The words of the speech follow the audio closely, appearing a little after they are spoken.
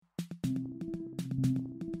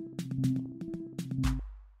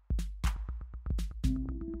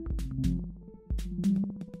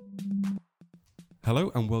Hello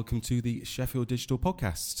and welcome to the Sheffield Digital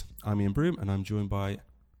Podcast. I'm Ian Broom and I'm joined by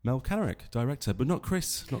Mel Canarick, director, but not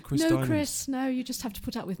Chris No, Diamond. Chris, no, you just have to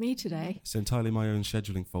put up with me today. It's entirely my own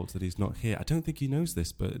scheduling fault that he's not here. I don't think he knows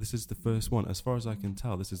this, but this is the first one. As far as I can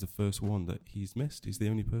tell, this is the first one that he's missed. He's the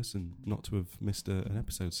only person not to have missed an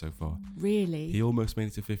episode so far. Really? He almost made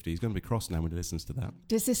it to 50. He's going to be cross now when he listens to that.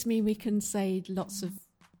 Does this mean we can say lots of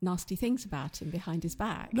nasty things about him behind his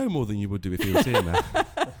back? No more than you would do if he was here now.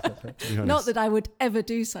 Not that I would ever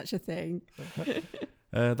do such a thing.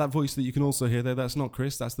 That voice that you can also hear there, that's not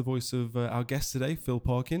Chris, that's the voice of our guest today, Phil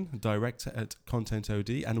Parkin, director at Content OD,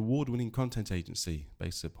 an award-winning content agency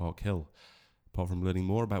based at Park Hill. Apart from learning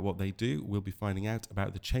more about what they do, we'll be finding out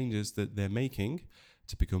about the changes that they're making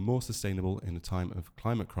to become more sustainable in a time of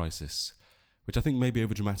climate crisis, which I think may be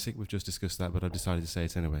overdramatic. We've just discussed that, but I've decided to say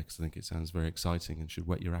it anyway because I think it sounds very exciting and should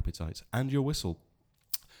whet your appetite and your whistle.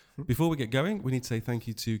 Before we get going, we need to say thank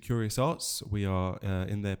you to Curious Arts. We are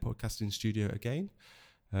in their podcasting studio again.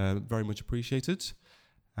 Very much appreciated.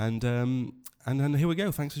 And here we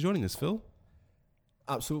go. Thanks for joining us, Phil.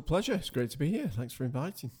 Absolute pleasure. It's great to be here. Thanks for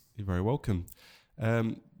inviting. You're very welcome.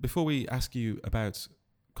 Before we ask you about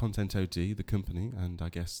Content OD, the company, and I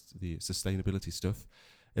guess the sustainability stuff,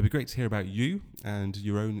 it'd be great to hear about you and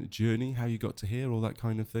your own journey, how you got to here, all that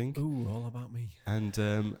kind of thing. Ooh, all about me. And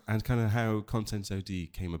kind of how Content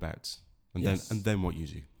OD came about, and Yes. then what you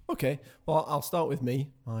do. Okay. Well, I'll start with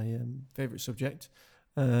me, my favourite subject.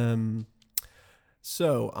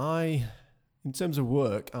 So in terms of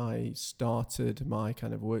work, I started my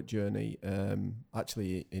kind of work journey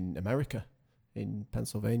actually in America, in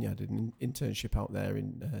Pennsylvania. I did an internship out there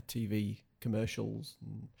in TV commercials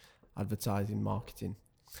and advertising marketing.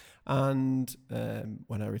 And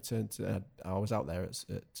when I returned to, I was out there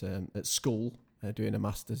at school doing a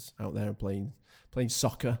master's out there and playing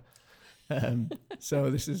soccer. So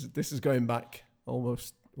this is going back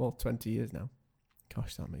almost 20 years now.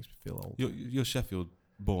 Gosh, that makes me feel old. You're Sheffield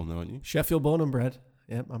born, though, aren't you? Sheffield born and bred.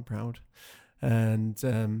 Yep, I'm proud. And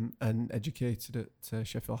educated at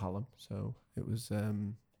Sheffield Hallam. So it was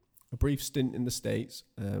a brief stint in the States,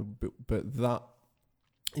 but that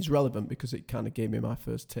is relevant because it kind of gave me my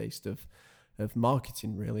first taste of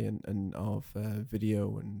marketing, really, and of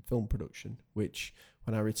video and film production, which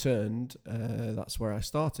when I returned, that's where I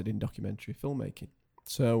started in documentary filmmaking.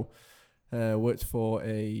 So worked for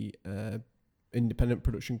a independent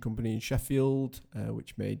production company in Sheffield,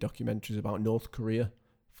 which made documentaries about North Korea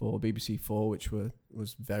for BBC4, which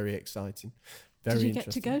was very exciting. Very Did you get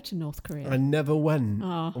interesting. to go to North Korea? I never went,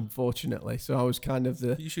 Oh. unfortunately. So I was kind of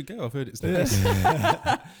the. You should go. I've heard it's nice.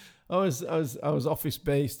 I was office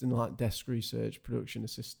based and like desk research, production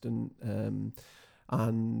assistant,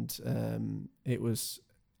 and it was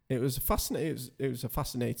a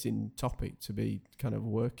fascinating topic to be kind of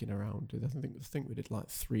working around. I think we did like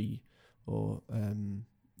three, or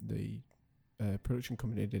the production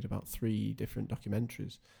company did about 3 different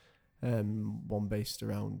documentaries. One based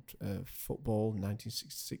around football,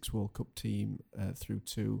 1966 World Cup team, through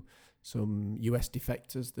to some US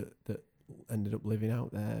defectors that ended up living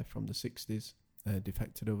out there from the 60s,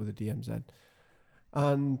 defected over the DMZ.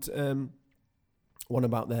 And one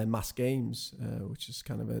about their mass games, which is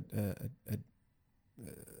kind of a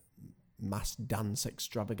mass dance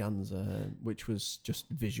extravaganza, which was just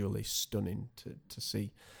visually stunning to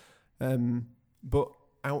see. But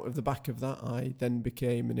out of the back of that, I then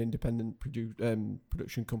became an independent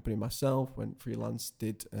production company myself, went freelance,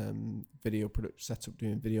 did set up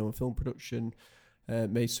doing video and film production,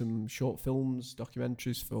 made some short films,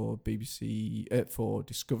 documentaries for BBC, for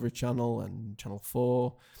Discovery Channel and Channel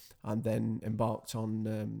 4, and then embarked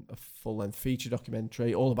on a full-length feature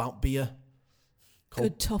documentary all about beer.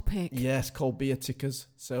 Good topic. Yes, called Beer Tickers.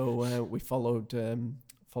 So we followed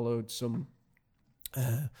some,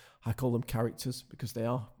 I call them characters because they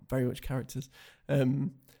are very much characters,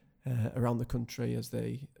 around the country as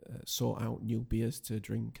they sought out new beers to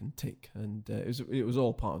drink and tick. And it was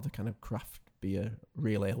all part of the kind of craft beer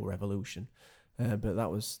real ale revolution. But that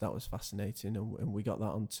was fascinating, and we got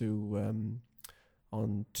that onto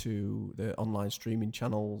the online streaming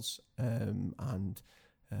channels, and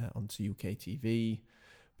onto UK TV.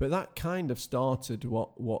 But that kind of started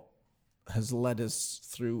what has led us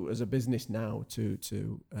through as a business now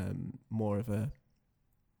to more of a,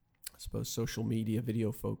 I suppose, social media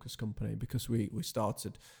video focused company, because we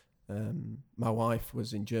started, my wife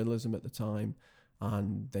was in journalism at the time,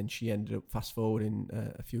 and then she ended up, fast forwarding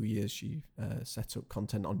a few years, she set up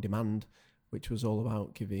Content on Demand, which was all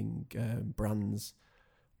about giving brands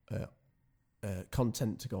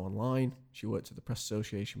content to go online. She worked at the Press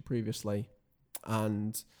Association previously,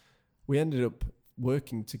 and we ended up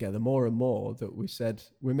working together more and more that we said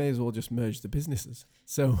we may as well just merge the businesses.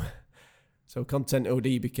 So Content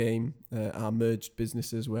OD became our merged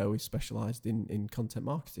businesses where we specialised in content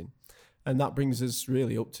marketing, and that brings us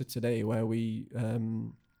really up to today, where we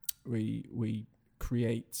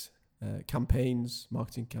create campaigns,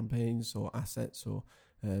 marketing campaigns, or assets, or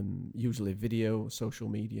usually video, social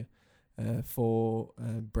media for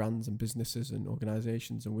brands and businesses and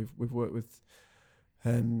organisations, and we've worked with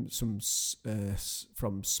some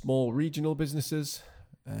from small regional businesses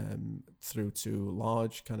through to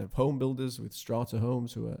large kind of home builders with strata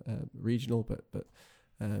homes who are regional but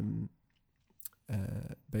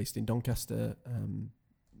based in Doncaster,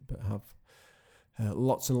 but have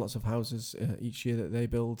lots and lots of houses each year that they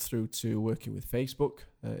build, through to working with Facebook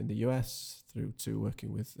in the US, through to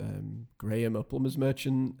working with Graham, a plumbers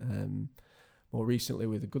merchant, more recently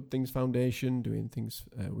with the Good Things Foundation, doing things.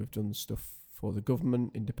 We've done stuff for the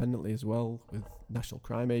government independently as well with National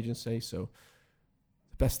Crime Agency. So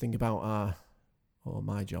the best thing about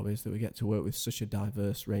my job is that we get to work with such a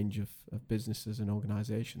diverse range of businesses and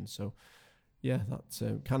organisations. So yeah,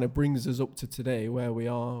 that kind of brings us up to today, where we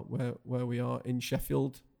are in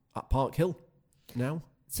Sheffield at Park Hill now.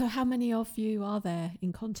 So how many of you are there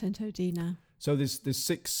in Content OD now? So there's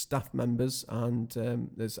 6 staff members, and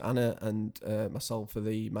there's Anna and myself are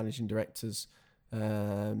the managing directors.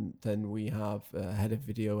 Then we have a head of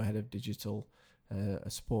video, a head of digital,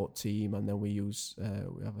 a support team, and then we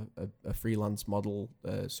have a freelance model,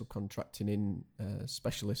 subcontracting in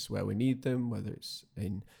specialists where we need them, whether it's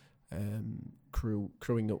in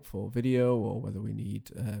crewing up for video, or whether we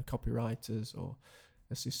need copywriters or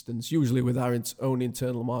assistants, usually with our own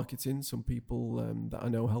internal marketing. Some people that I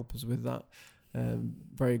know help us with that.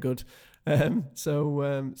 Very good. So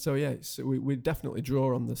we definitely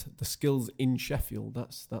draw on the skills in Sheffield.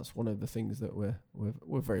 That's one of the things that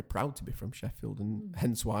we're very proud to be from Sheffield, and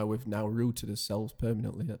hence why we've now rooted ourselves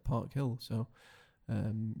permanently at Park Hill. So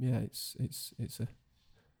it's a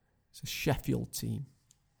Sheffield team.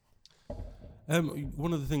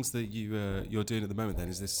 One of the things that you're doing at the moment then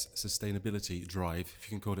is this sustainability drive, if you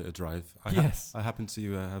can call it a drive. Yes. I happen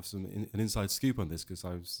to have an inside scoop on this because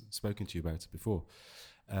I've spoken to you about it before,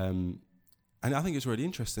 and I think it's really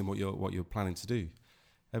interesting what you're planning to do.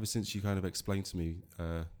 Ever since you kind of explained to me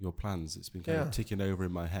your plans, it's been kind of ticking over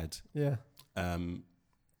in my head. Yeah.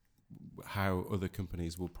 How other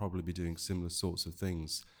companies will probably be doing similar sorts of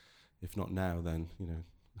things, if not now, then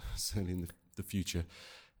certainly in the future.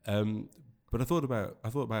 But I thought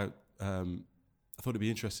it'd be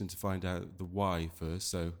interesting to find out the why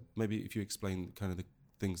first. So maybe if you explain kind of the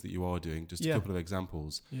things that you are doing, just a couple of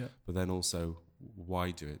examples, but then also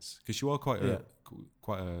why do it? Because you are quite a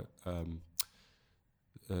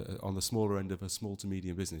on the smaller end of a small to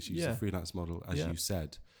medium business. You use a freelance model, as you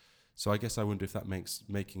said. So I guess I wonder if that makes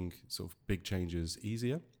making sort of big changes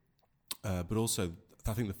easier, but also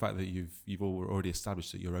I think the fact that you've already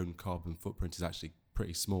established that your own carbon footprint is actually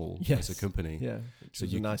pretty small as a company. Yeah, which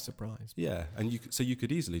is a nice surprise. Yeah, and you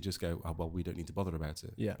could easily just go, oh, well, we don't need to bother about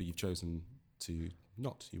it. Yeah. But you've chosen to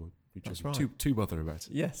not. You've chosen right. to bother about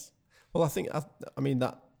it. Yes. Well, I mean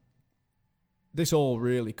that this all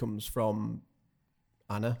really comes from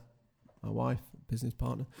Anna, my wife, business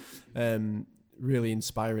partner, really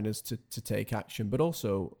inspiring us to take action, but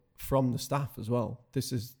also from the staff as well.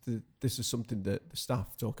 This is something that the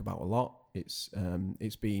staff talk about a lot.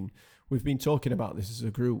 We've been talking about this as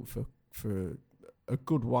a group for a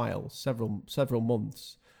good while, several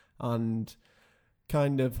months, and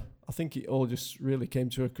kind of I think it all just really came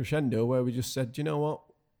to a crescendo where we just said, you know what,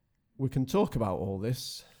 we can talk about all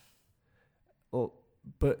this,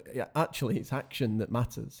 but actually it's action that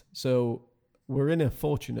matters. So we're in a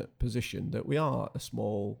fortunate position that we are a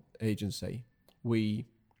small agency. We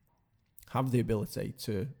have the ability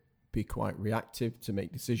to be quite reactive, to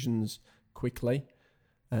make decisions quickly,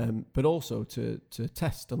 but also to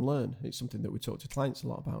test and learn. It's something that we talk to clients a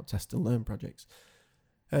lot about, test and learn projects.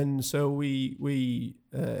 And so we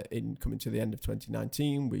in coming to the end of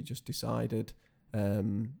 2019, we just decided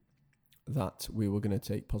that we were going to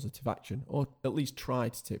take positive action, or at least try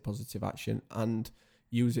to take positive action and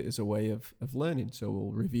use it as a way of learning. So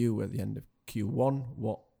we'll review at the end of Q1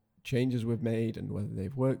 what changes we've made and whether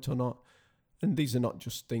they've worked or not. And these are not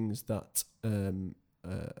just things that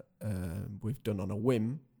we've done on a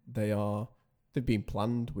whim. They've been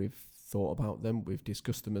planned. We've thought about them. We've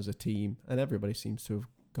discussed them as a team, and everybody seems to have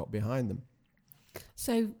got behind them.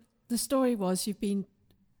 So the story was you've been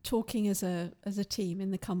talking as a team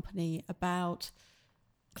in the company about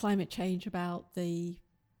climate change, about the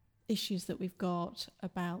issues that we've got,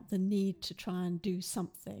 about the need to try and do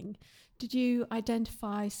something, did you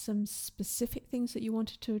identify some specific things that you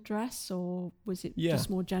wanted to address, or was it just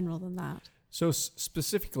more general than that? So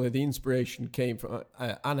specifically, the inspiration came from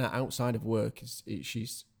Anna outside of work.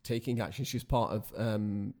 She's taking action. She's part of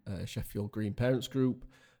Sheffield Green Parents Group,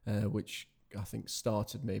 which I think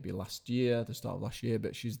started maybe the start of last year,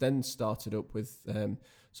 but she's then started up with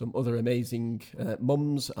some other amazing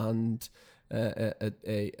mums and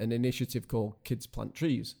an initiative called Kids Plant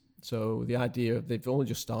Trees. So the idea of, they've only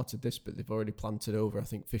just started this, but they've already planted over, I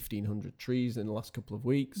think, 1,500 trees in the last couple of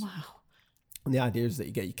weeks. Wow. And the idea is that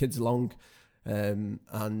you get your kids along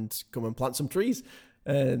and come and plant some trees.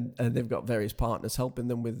 And they've got various partners helping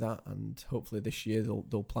them with that. And hopefully this year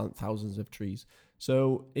they'll plant thousands of trees.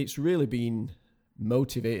 So it's really been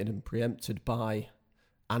motivated and preempted by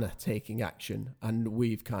Anna taking action. And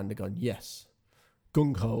we've kind of gone, yes,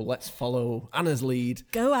 gung-ho, let's follow Anna's lead.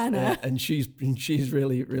 Go Anna. And she's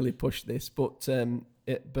really, really pushed this. But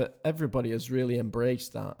everybody has really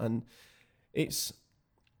embraced that. And it's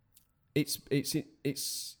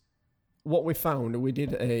what we found. We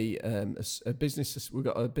did a business. We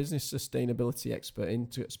got a business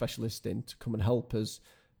sustainability specialist in to come and help us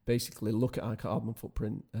basically look at our carbon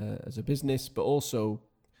footprint as a business, but also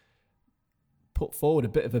put forward a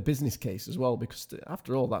bit of a business case as well, because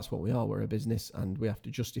after all, that's what we are. We're a business, and we have to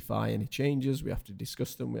justify any changes. We have to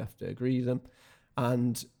discuss them. We have to agree them.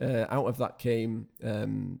 And out of that came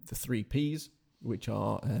the 3 Ps, which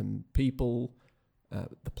are people,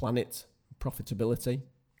 the planet, profitability.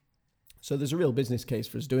 So there's a real business case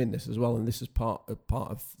for us doing this as well, and this is part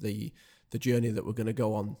of the journey that we're going to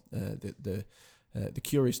go on. The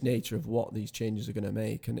curious nature of what these changes are going to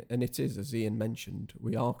make, and it is, as Ian mentioned,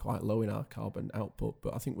 we are quite low in our carbon output,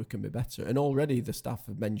 but I think we can be better. And already the staff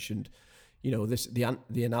have mentioned,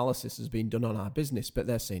 the analysis has been done on our business, but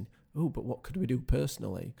they're saying, oh, but what could we do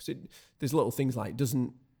personally? Because there's little things like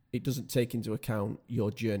it doesn't take into account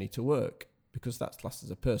your journey to work, because that's classed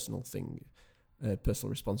as a personal thing,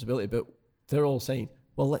 personal responsibility. But they're all saying,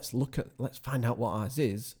 well, let's find out what ours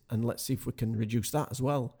is, and let's see if we can reduce that as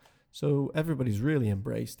well. So everybody's really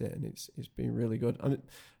embraced it, and it's been really good. And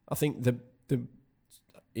I think the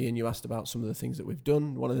Ian, you asked about some of the things that we've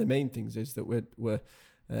done. One of the main things is that we're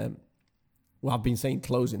I've been saying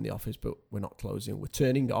closing the office, but we're not closing. We're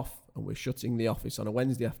turning off, and we're shutting the office on a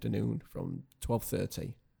Wednesday afternoon from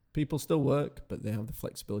 12:30. People still work, but they have the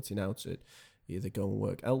flexibility now to either go and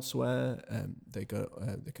work elsewhere. They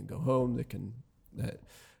can go home. They can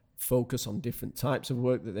focus on different types of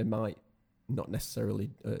work that they might not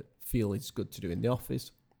necessarily feel is good to do in the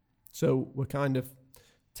office. So we're kind of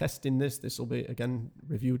testing this. This will be, again,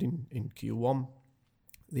 reviewed in Q1.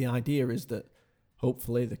 The idea is that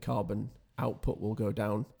hopefully the carbon output will go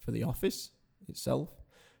down for the office itself,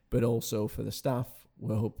 but also for the staff.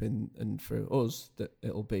 We're hoping, and for us, that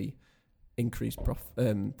it'll be increased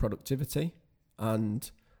productivity, and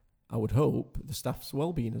I would hope the staff's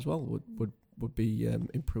well-being as well would be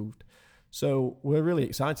improved. So we're really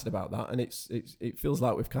excited about that, and it feels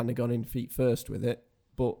like we've kind of gone in feet first with it,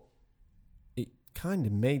 but it kind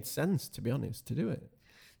of made sense, to be honest, to do it.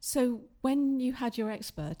 So when you had your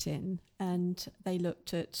expert in and they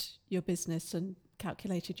looked at your business and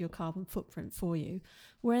calculated your carbon footprint for you,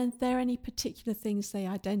 were there any particular things they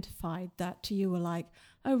identified that to you were like,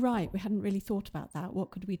 oh, right, we hadn't really thought about that.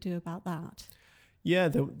 What could we do about that? Yeah,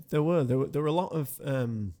 there were a lot of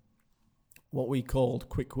what we called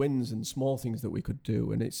quick wins and small things that we could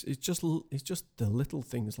do, and it's just the little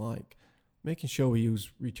things like making sure we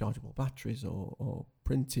use rechargeable batteries, or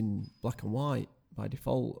printing black and white by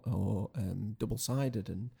default, or double-sided,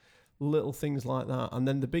 and little things like that. And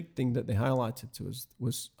then the big thing that they highlighted to us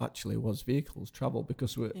was vehicles travel,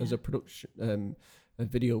 because we're as a production a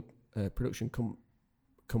video production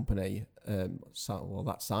company,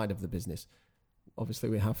 that side of the business. Obviously,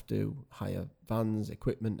 we have to hire vans,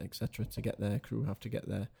 equipment, etc. to get there. Crew have to get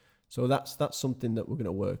there. So that's something that we're going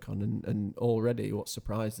to work on. And already what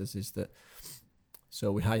surprised us is that,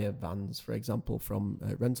 so we hire vans, for example, from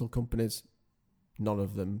rental companies. None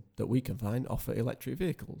of them that we can find offer electric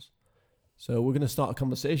vehicles. So we're going to start a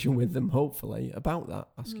conversation with them, hopefully, about that,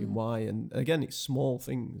 asking why. And again, it's small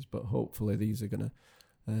things, but hopefully these are going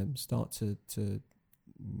to start to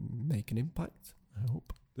make an impact, I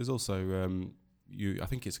hope. There's also... I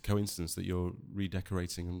think it's a coincidence that you're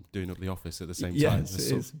redecorating and doing up the office at the same time. Yes,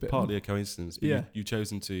 it is. Partly a coincidence, but yeah. You've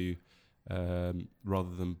chosen to,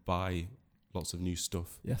 rather than buy lots of new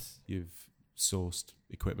stuff, yes, you've sourced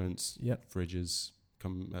equipment, fridges,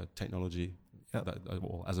 technology,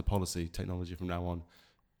 as a policy, technology from now on,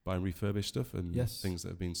 buying refurbished stuff and things that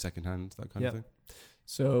have been secondhand, that kind of thing.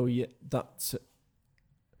 So yeah, that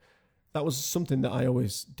was something that I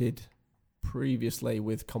always did previously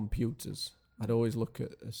with computers. I'd always look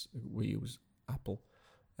at, we use Apple,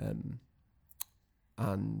 and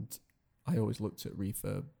I always looked at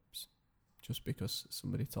refurbs just because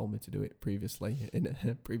somebody told me to do it previously in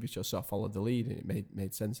a previous job, so I followed the lead and it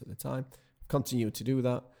made sense at the time. Continued to do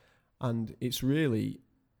that, and it's really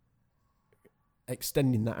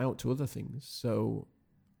extending that out to other things. So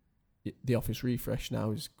the office refresh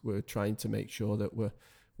now is we're trying to make sure that we're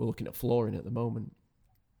looking at flooring at the moment.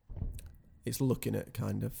 It's looking at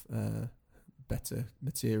kind of better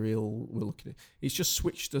material. We're looking at, it's just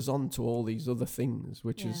switched us on to all these other things,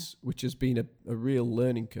 which has been a real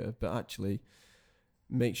learning curve, but actually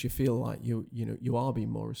makes you feel like you are being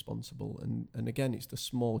more responsible. And again, it's the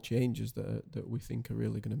small changes that we think are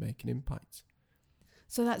really going to make an impact.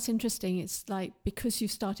 So that's interesting. It's like because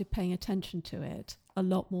you've started paying attention to it, a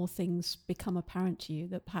lot more things become apparent to you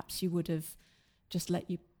that perhaps you would have just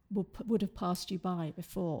would have passed you by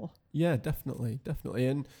before. Yeah, definitely.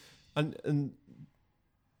 And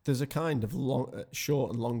there's a kind of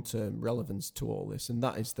short and long-term relevance to all this, and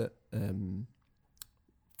that is that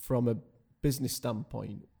from a business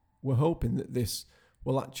standpoint, we're hoping that this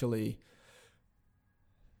will actually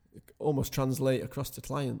almost translate across to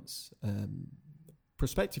clients,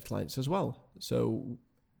 prospective clients as well. So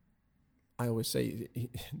I always say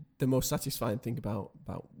the most satisfying thing about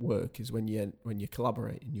work is when you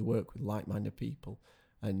collaborate and you work with like-minded people,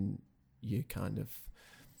 and you kind of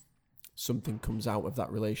something comes out of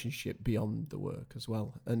that relationship beyond the work as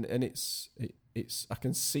well. And it's I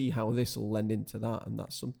can see how this will lend into that, and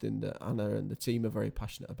that's something that Anna and the team are very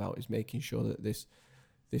passionate about, is making sure that this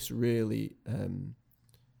really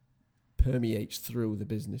permeates through the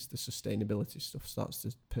business. The sustainability stuff starts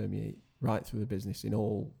to permeate right through the business in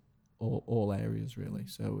all areas, really.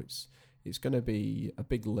 So it's going to be a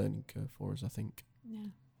big learning curve for us, I think.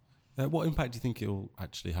 Yeah. What impact do you think it will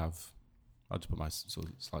actually have? I'll just put my sort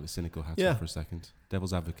of slightly cynical hat on for a second.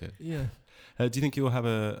 Devil's advocate. Yeah. Do you think it will have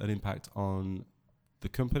an impact on the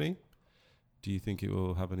company? Do you think it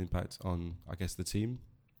will have an impact on, I guess, the team?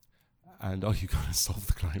 And are you going to solve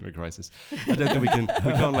the climate crisis? I don't think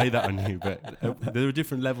we can't lay that on you, but there are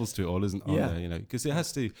different levels to it all, isn't there? You know, because it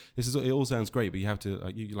has to. It all sounds great, but you have to,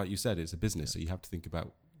 like you said, it's a business, so you have to think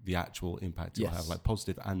about the actual impact it will have, like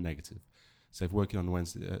positive and negative. So if working on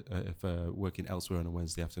Wednesday, working elsewhere on a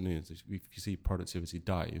Wednesday afternoon, so if you see productivity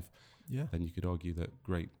dive, then you could argue that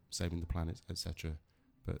great, saving the planet, etc.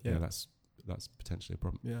 But that's potentially a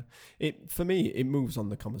problem. Yeah, for me, it moves on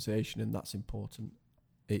the conversation, and that's important.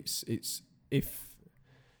 It's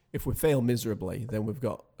if we fail miserably, then we've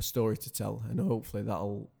got a story to tell, and hopefully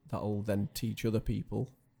that'll then teach other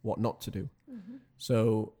people what not to do. Mm-hmm.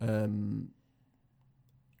 So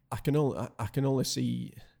I can only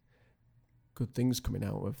see good things coming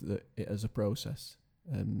out of it as a process,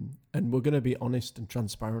 and we're going to be honest and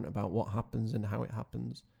transparent about what happens and how it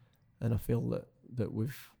happens, and I feel that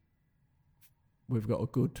we've got a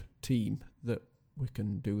good team that we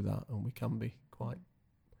can do that, and we can be quite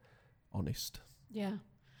honest. Yeah.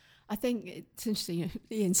 I think it's interesting.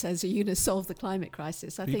 Ian says, are you going to solve the climate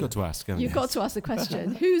crisis? I think you've got to ask. You've got to ask the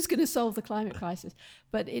question, who's going to solve the climate crisis?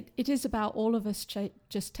 But it is about all of us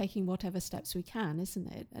just taking whatever steps we can, isn't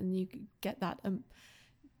it? And you get that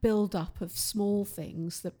build up of small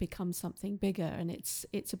things that become something bigger. And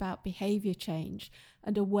it's about behavior change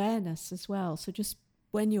and awareness as well. So just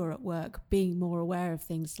when you're at work, being more aware of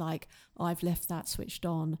things like, oh, I've left that switched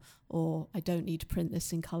on, or I don't need to print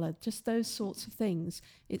this in colour, just those sorts of things.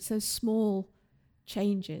 It's those small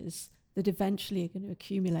changes that eventually are going to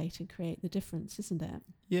accumulate and create the difference, isn't it?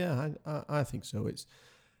 Yeah, I think so.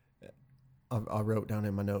 I wrote down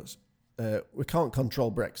in my notes, we can't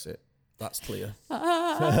control Brexit, that's clear.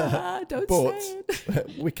 Don't say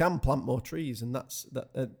it. We can plant more trees, and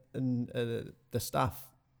the staff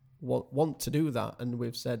want to do that, and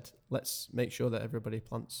we've said let's make sure that everybody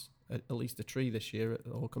plants at least a tree this year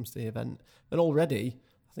or comes to the event, and already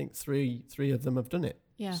I think three of them have done it.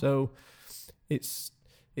 So it's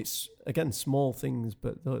again small things,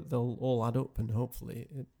 but they'll all add up, and hopefully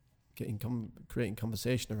creating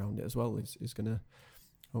conversation around it as well is going to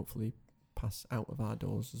hopefully pass out of our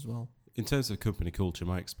doors as well. In terms of company culture,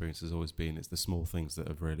 my experience has always been it's the small things that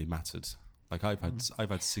have really mattered. Like I've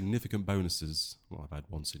had significant bonuses. Well, I've had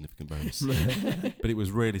one significant bonus, but it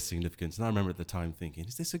was really significant. And I remember at the time thinking,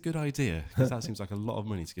 is this a good idea? Because that seems like a lot of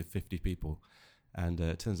money to give 50 people. And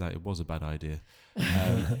it turns out it was a bad idea.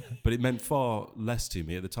 But it meant far less to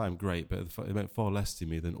me at the time. Great, but it meant far less to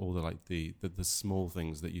me than all the small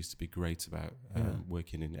things that used to be great about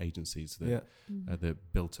working in agencies that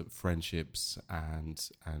built up friendships and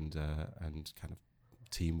kind of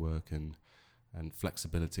teamwork and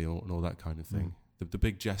flexibility and all that kind of thing. The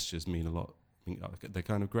big gestures mean a lot. I mean, they're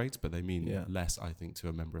kind of great, but they mean less, I think, to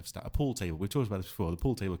a member of staff. A pool table. We've talked about this before. The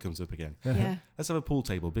pool table comes up again. Yeah. Let's have a pool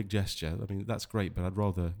table, big gesture. I mean, that's great, but I'd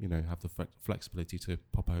rather, have the flexibility to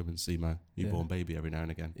pop home and see my newborn baby every now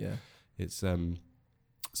and again. Yeah. It's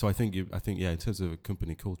so I think in terms of a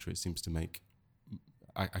company culture, it seems to make.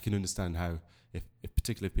 I can understand how if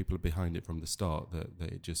particularly if people are behind it from the start,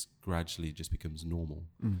 that it just gradually just becomes normal,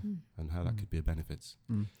 and how that could be a benefit.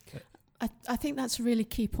 I think that's a really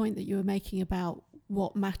key point that you were making about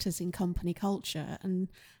what matters in company culture.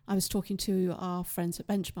 And I was talking to our friends at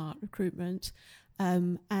Benchmark Recruitment,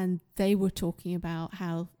 and they were talking about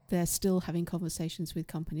how they're still having conversations with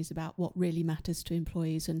companies about what really matters to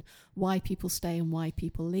employees and why people stay and why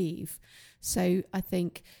people leave. So I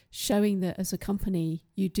think showing that as a company,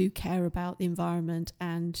 you do care about the environment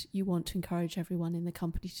and you want to encourage everyone in the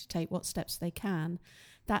company to take what steps they can,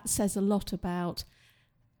 that says a lot about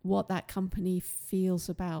what that company feels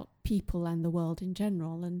about people and the world in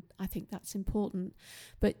general. And I think that's important.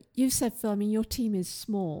 But you said, Phil, I mean, your team is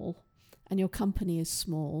small and your company is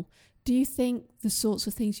small. Do you think the sorts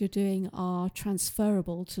of things you're doing are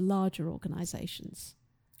transferable to larger organizations?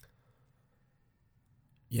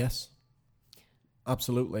 Yes,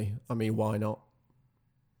 absolutely. I mean, why not?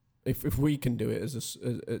 If we can do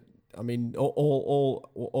it I mean,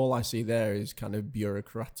 all I see there is kind of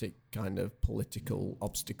bureaucratic, kind of political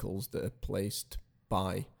obstacles that are placed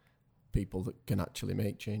by people that can actually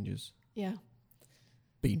make changes. Yeah.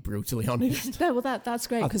 Being brutally honest. No, well, that's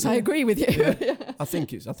great because I agree with you. Yeah. I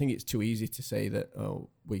think it's too easy to say that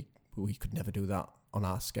we could never do that on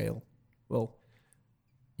our scale. Well,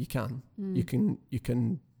 you can. You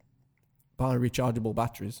can buy rechargeable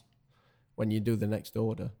batteries when you do the next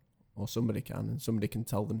order. Or somebody can, and somebody can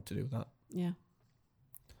tell them to do that. Yeah.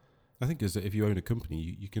 I think if you own a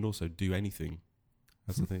company, you can also do anything.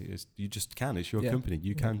 That's the thing. You just can. It's your company.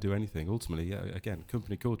 You can do anything. Ultimately, again,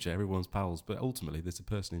 company culture, everyone's pals, but ultimately there's a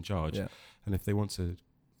person in charge. Yeah. And if they want to,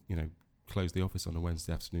 close the office on a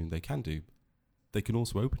Wednesday afternoon, they can do. They can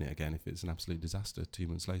also open it again if it's an absolute disaster 2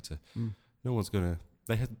 months later. No one's going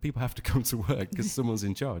to... People have to come to work because someone's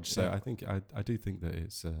in charge. So I think I do think that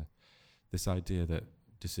it's this idea that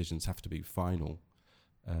decisions have to be final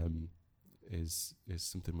is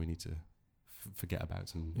something we need to forget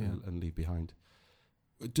about and leave behind.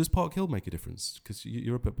 Does Park Hill make a difference? Because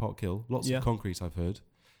you're up at Park Hill, lots of concrete, I've heard.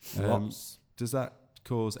 Does that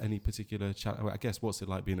cause any particular challenge? I guess what's it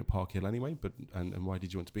like being at Park Hill anyway? But and why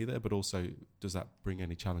did you want to be there? But also, does that bring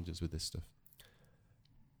any challenges with this stuff?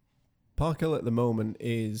 Park Hill at the moment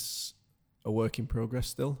is a work in progress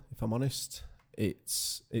still, if I'm honest.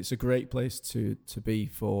 It's a great place to be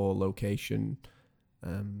for location,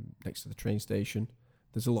 next to the train station.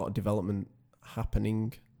 There's a lot of development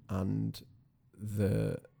happening, and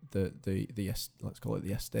the let's call it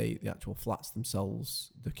the estate, the actual flats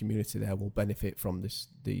themselves, the community there will benefit from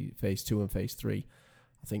the phase 2 and phase 3.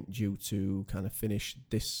 I think due to kind of finish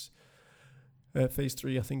this phase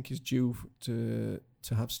 3, I think is due to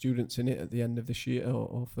have students in it at the end of this year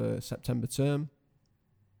or for September term.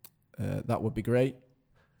 That would be great.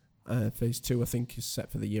 Phase 2, I think, is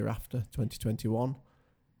set for the year after, 2021.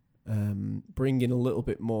 Bring in a little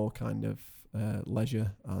bit more kind of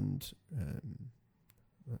leisure and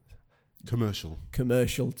commercial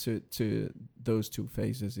to those two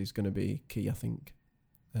phases is going to be key, I think,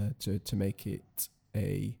 to make it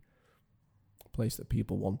a place that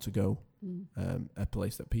people want to go, a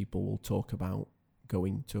place that people will talk about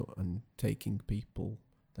going to and taking people,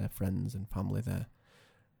 their friends and family there.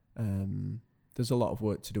 There's a lot of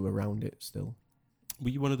work to do around it still. Were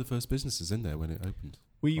you one of the first businesses in there when it opened?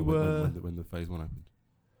 We were when the phase 1 opened.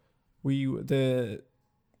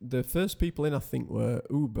 The first people in, I think, were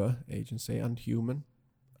Uber agency and Human.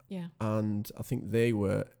 Yeah. And I think they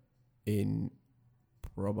were in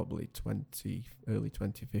probably early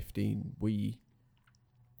 2015. We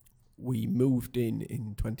moved in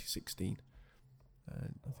 2016. I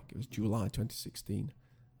think it was July 2016,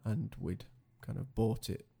 and we'd kind of bought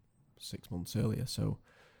it 6 months earlier. So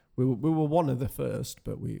we were one of the first,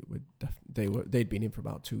 but they'd been in for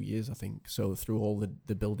about 2 years, I think. So through all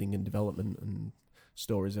the building and development and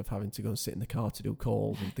stories of having to go and sit in the car to do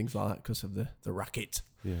calls and things like that because of the racket.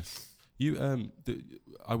 Yes.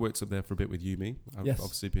 I worked up there for a bit with Yumi. I've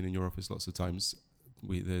obviously been in your office lots of times.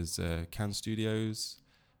 There's Can Studios,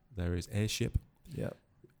 there is Airship, Yeah.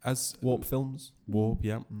 As Warp Films. Warp,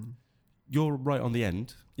 yeah. You're right on the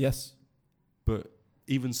end, Yes. but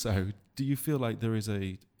even so, do you feel like there is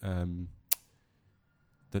a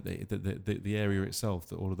that the area itself,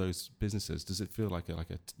 that all of those businesses, does it feel like a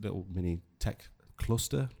little mini tech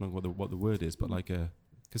cluster? I don't know what the word is, but like a,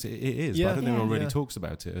 because it is. Yeah. But I don't think anyone really Yeah. talks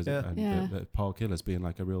about it as that Park Hill as being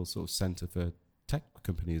like a real sort of centre for tech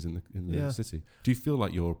companies in the Yeah. city. Do you feel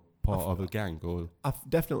like you're part of a gang, or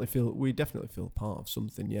We definitely feel part of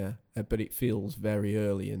something, yeah. But it feels very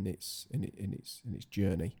early in its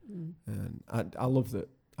journey, and I love that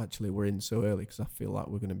actually we're in so early, because I feel like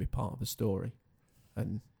we're going to be part of a story,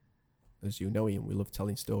 and as you know, Ian, we love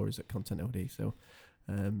telling stories at Content OD, so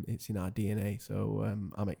it's in our DNA. So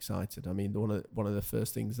I'm excited. I mean, one of the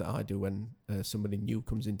first things that I do when somebody new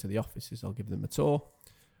comes into the office is I'll give them a tour,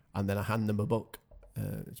 and then I hand them a book.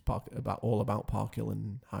 It's all about Park Hill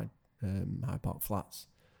and Hyde Park Flats,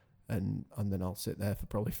 and then I'll sit there for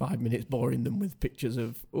probably 5 minutes boring them with pictures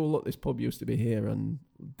of, oh look, this pub used to be here, and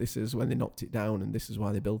this is when they knocked it down, and this is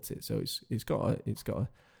why they built it. So it's got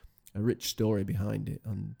a rich story behind it,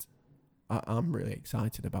 and I'm really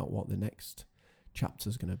excited about what the next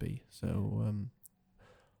chapter's going to be. So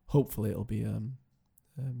hopefully it'll be an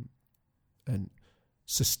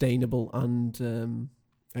sustainable and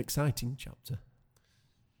exciting chapter.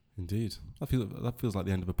 indeed, that feels like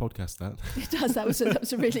the end of a podcast. That It does. That was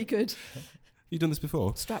a really good you done this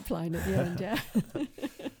before. strapline at the end.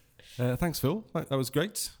 Yeah. Thanks, Phil. That was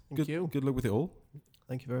great. Thank you. Good luck with it all.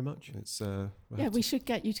 Thank you very much. It's We should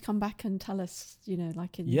get you to come back and tell us,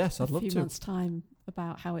 like in Yes, a I'd love few to. months' time,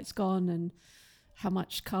 about how it's gone and how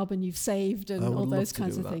much carbon you've saved and I would all love those to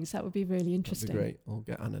kinds do of that. things. That would be really interesting. That'd be great. I'll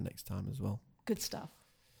get Anna next time as well. Good stuff.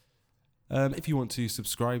 If you want to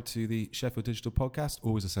subscribe to the Sheffield Digital Podcast,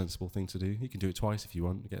 always a sensible thing to do. You can do it twice if you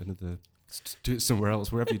want. Get another, do it somewhere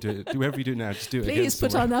else, wherever you do it. Wherever you do it now, just do it again. Please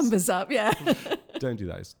put our somewhere else. numbers up. Yeah. Don't do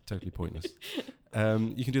that. It's totally pointless.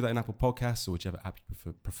 You can do that in Apple Podcasts or whichever app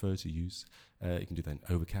you prefer to use. You can do that in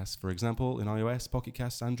Overcast, for example, in iOS, Pocket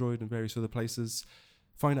Casts, Android, and various other places.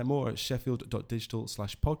 Find out more at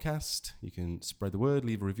sheffield.digital/podcast. You can spread the word,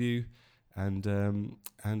 leave a review, and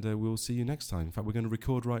we'll see you next time. In fact, we're going to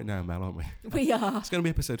record right now, Mel, aren't we? We are. It's going to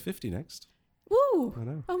be episode 50 next. Woo! I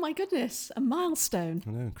know. Oh my goodness. A milestone.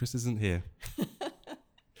 I know. Chris isn't here.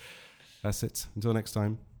 That's it. Until next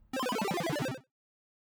time.